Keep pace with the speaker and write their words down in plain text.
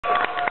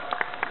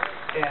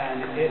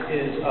And it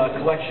is a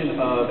collection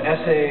of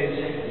essays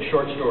and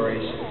short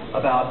stories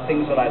about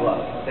things that I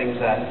love, things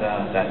that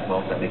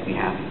make me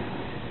happy.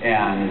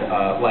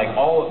 And like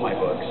all of my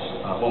books,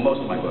 well, most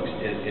of my books,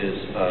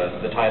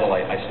 the title,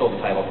 I stole the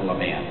title from a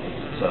band.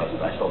 So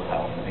I stole the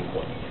title from Pink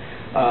Floyd.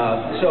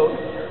 So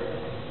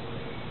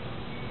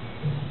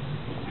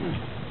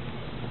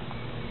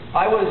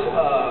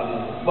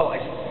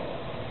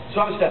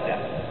I'm a stepdad.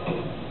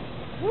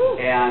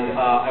 And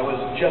I was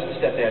just a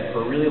stepdad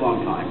for a really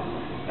long time.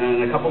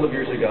 And a couple of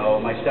years ago,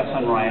 my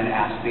stepson Ryan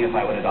asked me if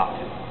I would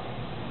adopt him.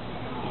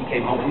 He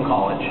came home from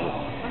college, and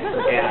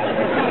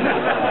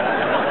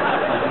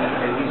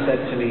he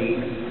said to me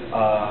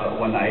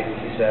one night,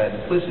 he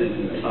said,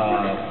 "Listen,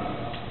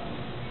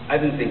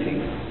 I've been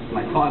thinking."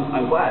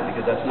 I'm glad,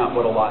 because that's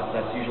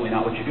usually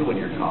not what you do when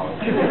you're in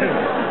college.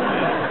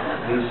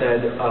 And he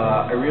said,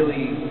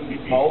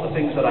 all the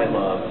things that I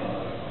love,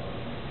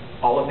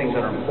 all the things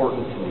that are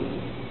important to me,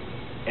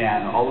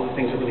 and all of the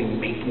things that really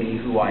make me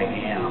who I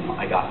am,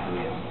 I got from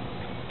you.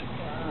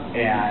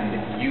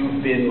 And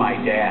you've been my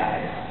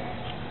dad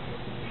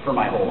for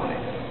my whole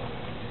life.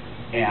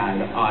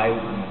 And I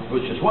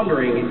was just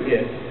wondering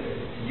if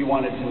you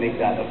wanted to make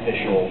that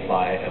official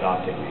by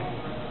adopting me.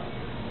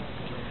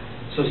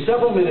 So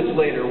several minutes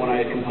later, when I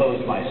had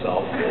composed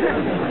myself,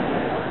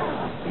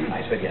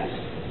 I said yes.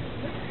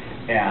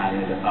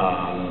 And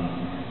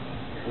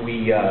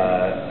we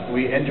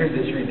entered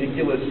this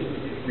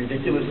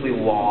ridiculously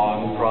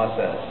long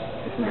process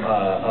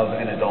of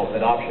an adult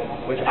adoption,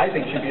 which I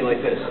think should be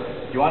like this.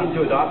 Do you want him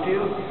to adopt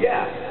you?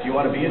 Yeah. Do you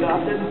want to be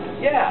adopted?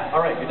 Yeah.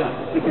 All right, you're done.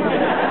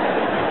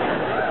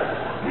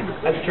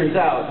 As it turns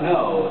out,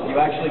 no. You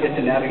actually get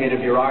to navigate a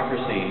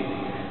bureaucracy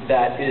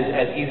that is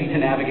as easy to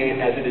navigate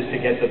as it is to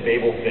get the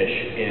Babel fish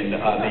in The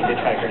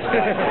Hitchhiker's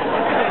Guide.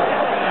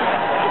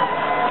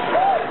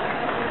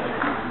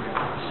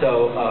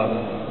 So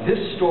this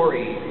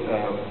story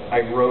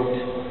I wrote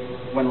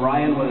when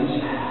Ryan was,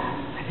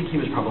 I think he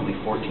was probably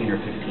 14 or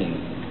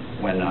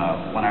 15 when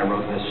I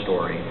wrote this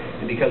story.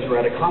 And because we're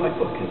at a comic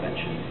book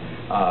convention,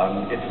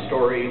 it's a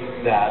story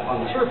that,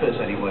 on the surface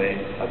anyway,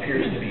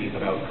 appears to be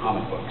about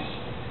comic books.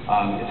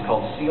 It's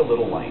called See a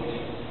Little Light.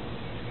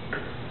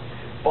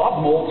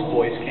 Bob Mould's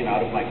voice came out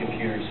of my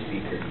computer's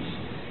speakers.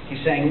 He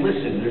sang,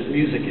 "Listen, there's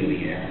music in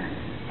the air.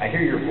 I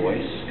hear your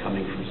voice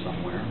coming from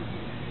somewhere."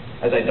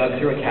 As I dug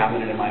through a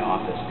cabinet in my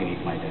office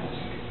beneath my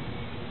desk,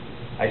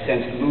 I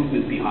sensed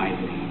movement behind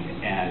me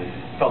and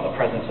felt the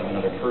presence of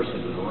another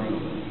person in the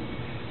room.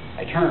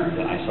 I turned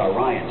and I saw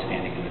Ryan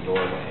standing in the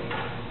doorway.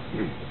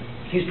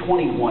 He's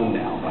 21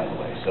 now, by the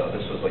way, so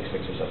this was like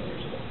 6 or 7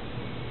 years ago.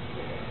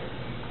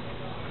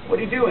 "What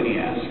are you doing?" he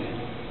asked.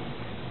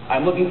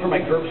 "I'm looking for my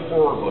GURPS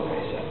horror book,"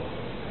 I said.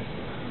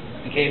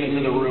 He came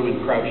into the room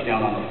and crouched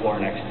down on the floor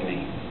next to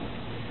me.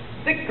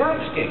 "Thick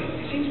GURPS game.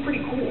 Seems pretty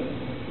cool."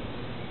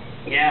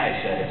 "Yeah," I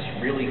said,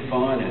 "it's really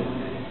fun and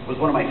it was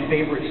one of my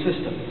favorite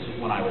systems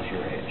when I was your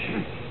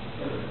age."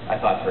 I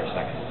thought for a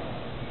second.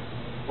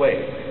 "Wait,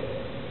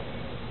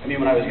 I mean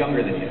when I was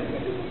younger than you."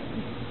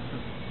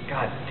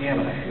 God damn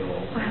it, I feel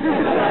old.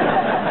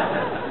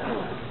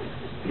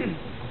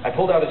 I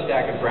pulled out a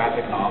stack of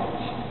graphic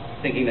novels,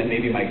 thinking that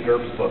maybe my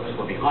GURPS books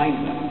were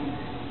behind them,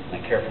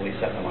 and I carefully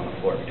set them on the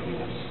floor between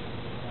us.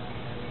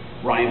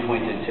 Ryan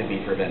pointed to V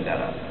for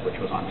Vendetta, which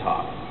was on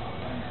top.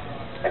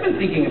 "I've been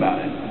thinking about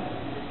it,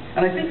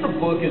 and I think the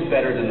book is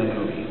better than the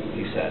movie,"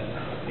 he said.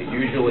 "It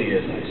usually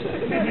is," I said.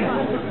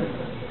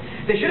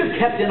 "They should have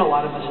kept in a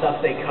lot of the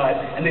stuff they cut,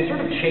 and they sort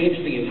of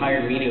changed the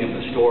entire meaning of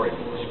the story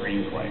with the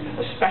screenplay,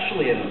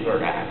 especially in the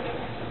third act."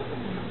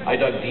 I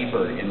dug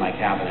deeper in my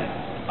cabinet,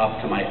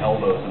 up to my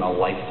elbows in a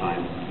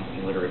lifetime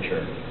of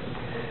literature.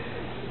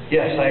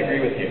 "Yes, I agree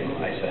with you,"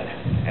 I said,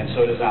 "and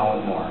so does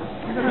Alan Moore."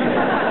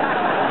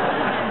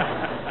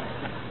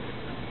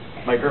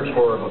 My GURPS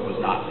horror book was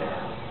not there.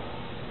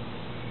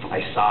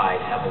 I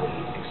sighed heavily,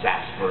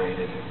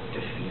 exasperated,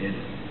 defeated.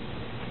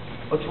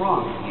 "What's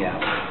wrong?" he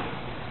asked.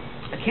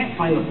 "I can't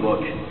find the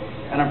book,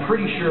 and I'm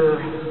pretty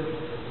sure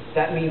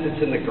that means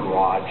it's in the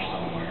garage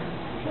somewhere."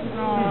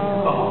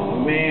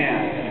 "Oh,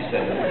 man," he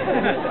said.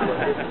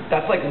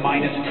 "That's like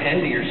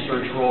 -10 to your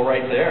search roll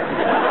right there."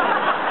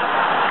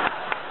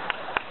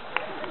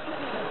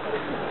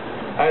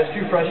 I was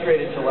too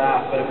frustrated to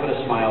laugh, but it put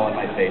a smile on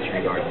my face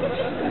regardless.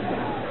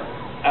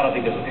 I don't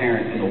think there's a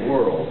parent in the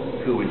world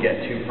who would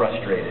get too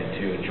frustrated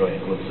to enjoy a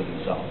glimpse of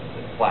himself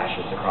that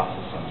flashes across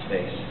his son's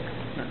face.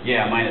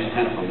 "Yeah,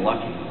 -10 if I'm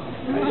lucky,"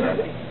 I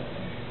said.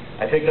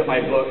 I picked up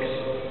my books,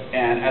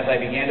 and as I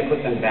began to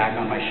put them back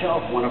on my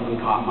shelf, one of them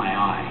caught my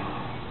eye.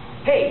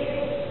 "Hey,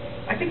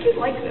 I think you'd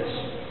like this."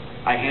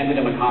 I handed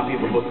him a copy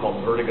of a book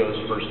called Vertigo's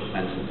First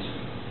Offenses.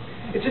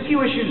 It's a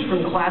few issues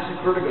from classic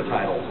Vertigo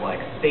titles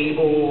like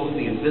Fables,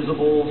 The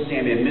Invisibles,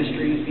 Sandman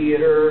Mystery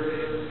Theater.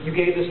 "You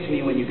gave this to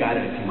me when you got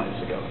it a few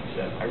months ago," he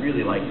said. "I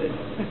really liked it."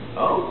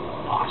 "Oh,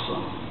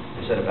 awesome."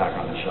 I set it back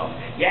on the shelf.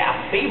 "Yeah,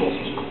 Fables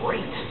was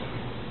great."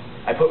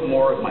 I put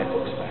more of my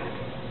books back.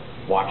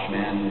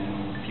 Watchmen,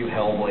 a few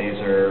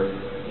Hellblazer,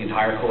 the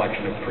entire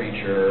collection of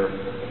Preacher,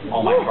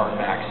 All My Heart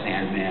Back,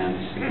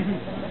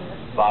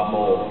 Sandmans. Bob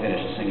Mole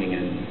finished singing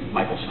and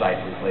Michael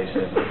Stipe replaced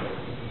it.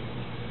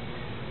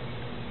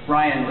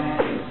 Ryan,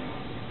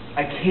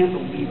 I can't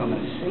believe I'm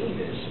going to say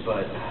this,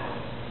 but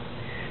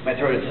my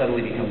throat had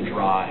suddenly become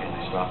dry and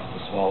I stopped to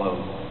swallow.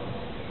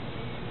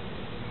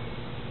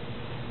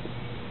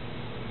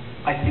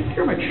 I think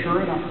you're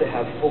mature enough to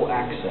have full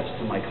access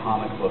to my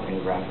comic book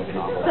and graphic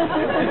novel.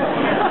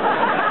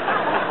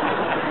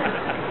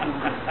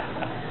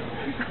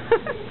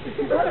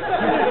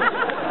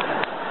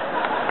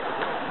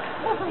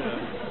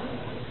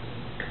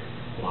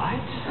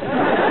 What?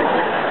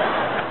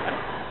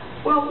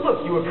 Well,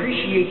 look, you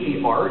appreciate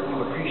the art,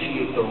 you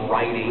appreciate the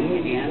writing,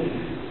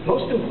 and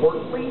most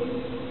importantly,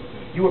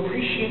 you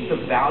appreciate the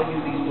value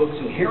these books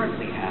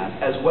inherently have,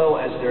 as well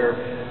as their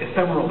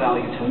ephemeral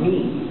value to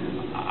me.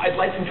 I'd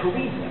like you to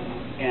read them,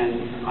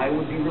 and I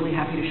would be really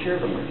happy to share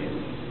them with you.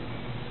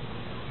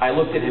 I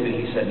looked at him and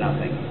he said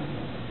nothing.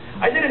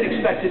 I didn't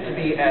expect it to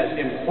be as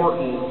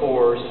important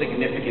or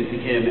significant to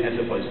him as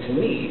it was to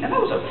me, and that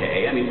was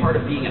okay. I mean, part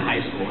of being in high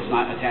school is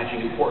not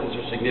attaching importance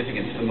or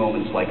significance to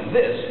moments like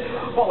this,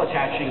 while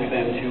attaching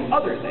them to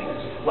other things,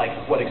 like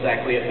what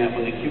exactly it meant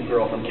when the cute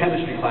girl from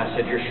chemistry class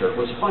said your shirt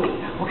was funny.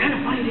 What kind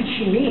of funny did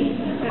she mean?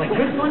 Like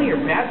good funny or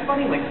bad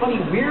funny? Like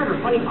funny weird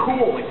or funny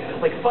cool?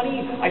 Like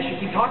funny I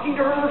should keep talking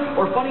to her,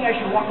 or funny I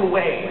should walk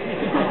away?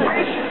 Why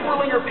is she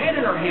twirling her pen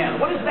in her hand?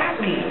 What does that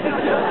mean?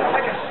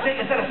 Like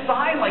is that a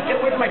sign? Like get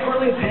away from my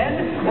twirling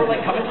pen? Or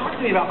like come and talk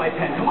to me about my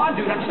pen? Come on,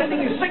 dude, I'm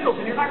sending you signals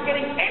and you're not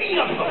getting any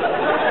of them.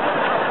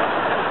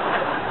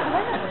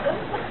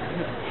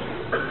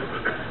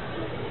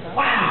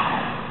 Wow.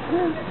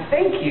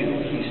 Thank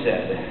you, he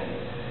said.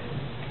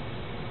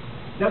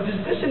 Now, does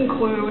this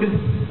include,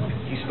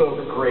 he spoke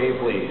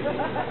gravely,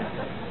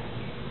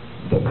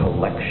 the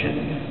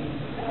collection?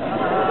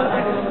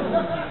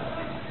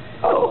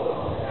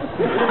 Oh.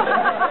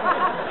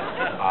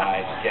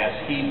 I guess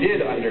he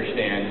did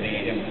understand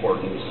the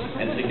importance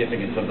and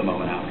significance of the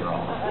moment after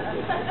all.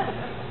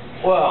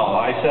 Well,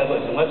 I said,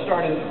 listen, let's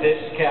start in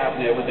this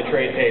cabinet with the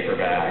trade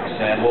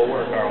paperbacks, and we'll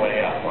work our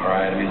way up, all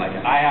right? I mean, like,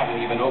 I haven't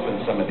even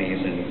opened some of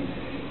these in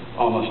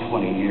almost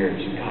 20 years.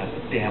 God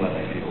damn it,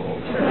 I feel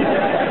old.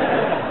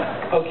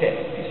 Okay,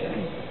 he said.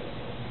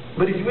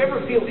 But if you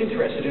ever feel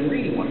interested in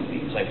reading one of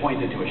these, I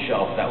pointed to a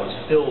shelf that was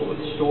filled with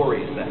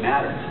stories that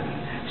mattered to me.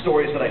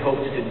 Stories that I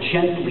hoped to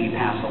gently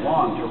pass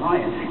along to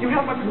Ryan. You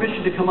have my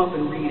permission to come up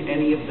and read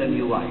any of them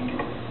you like.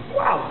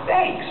 Wow,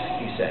 thanks,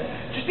 he said.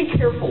 Just be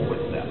careful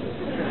with them.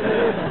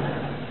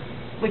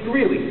 Like,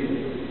 really.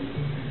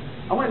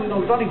 I want to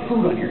know, there's not any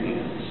food on your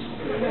hands.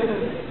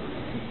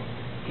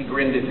 He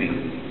grinned at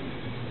me.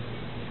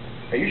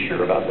 Are you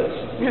sure about this?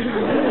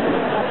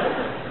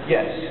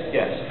 Yes,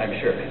 I'm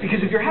sure.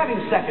 Because if you're having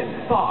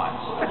second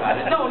thoughts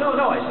about it... No,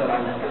 I said,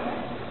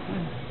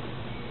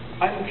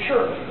 I'm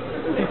sure.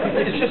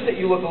 It's just that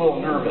you look a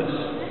little nervous,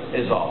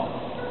 is all.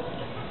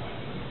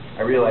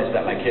 I realized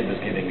that my kid was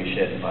giving me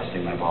shit and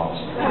busting my balls.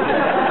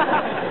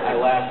 I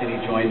laughed and he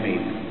joined me.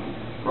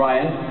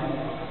 Ryan,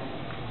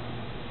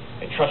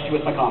 I trust you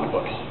with my comic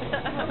books.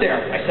 There,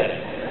 I said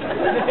it.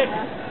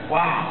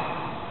 Wow.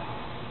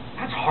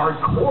 That's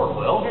hardcore,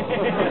 Will.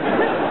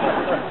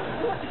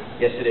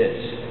 Yes, it is.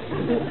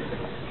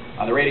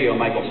 On the radio,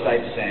 Michael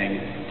Stipe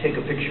sang, take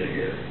a picture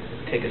here,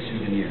 take a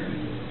souvenir.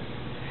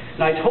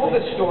 Now, I told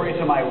this story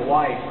to my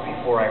wife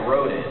before I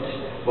wrote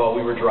it while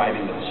we were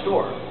driving to the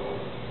store.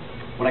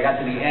 When I got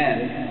to the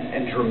end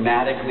and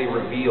dramatically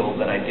revealed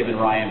that I'd given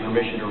Ryan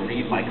permission to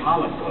read my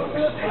comic books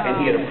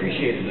and he had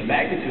appreciated the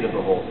magnitude of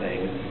the whole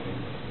thing,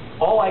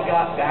 all I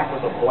got back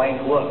was a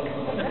blank look.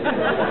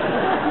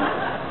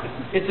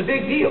 It's a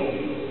big deal,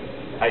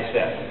 I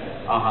said.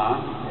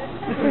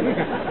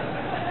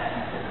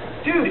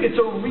 Dude, it's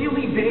a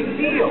really big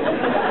deal.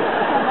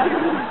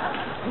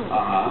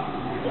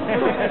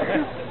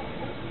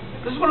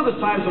 This is one of those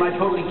times when I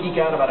totally geek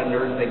out about a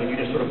nerd thing and you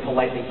just sort of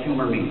politely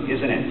humor me,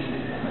 isn't it?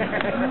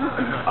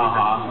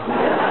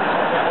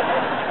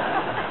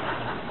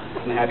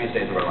 It's the happiest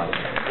days of our life.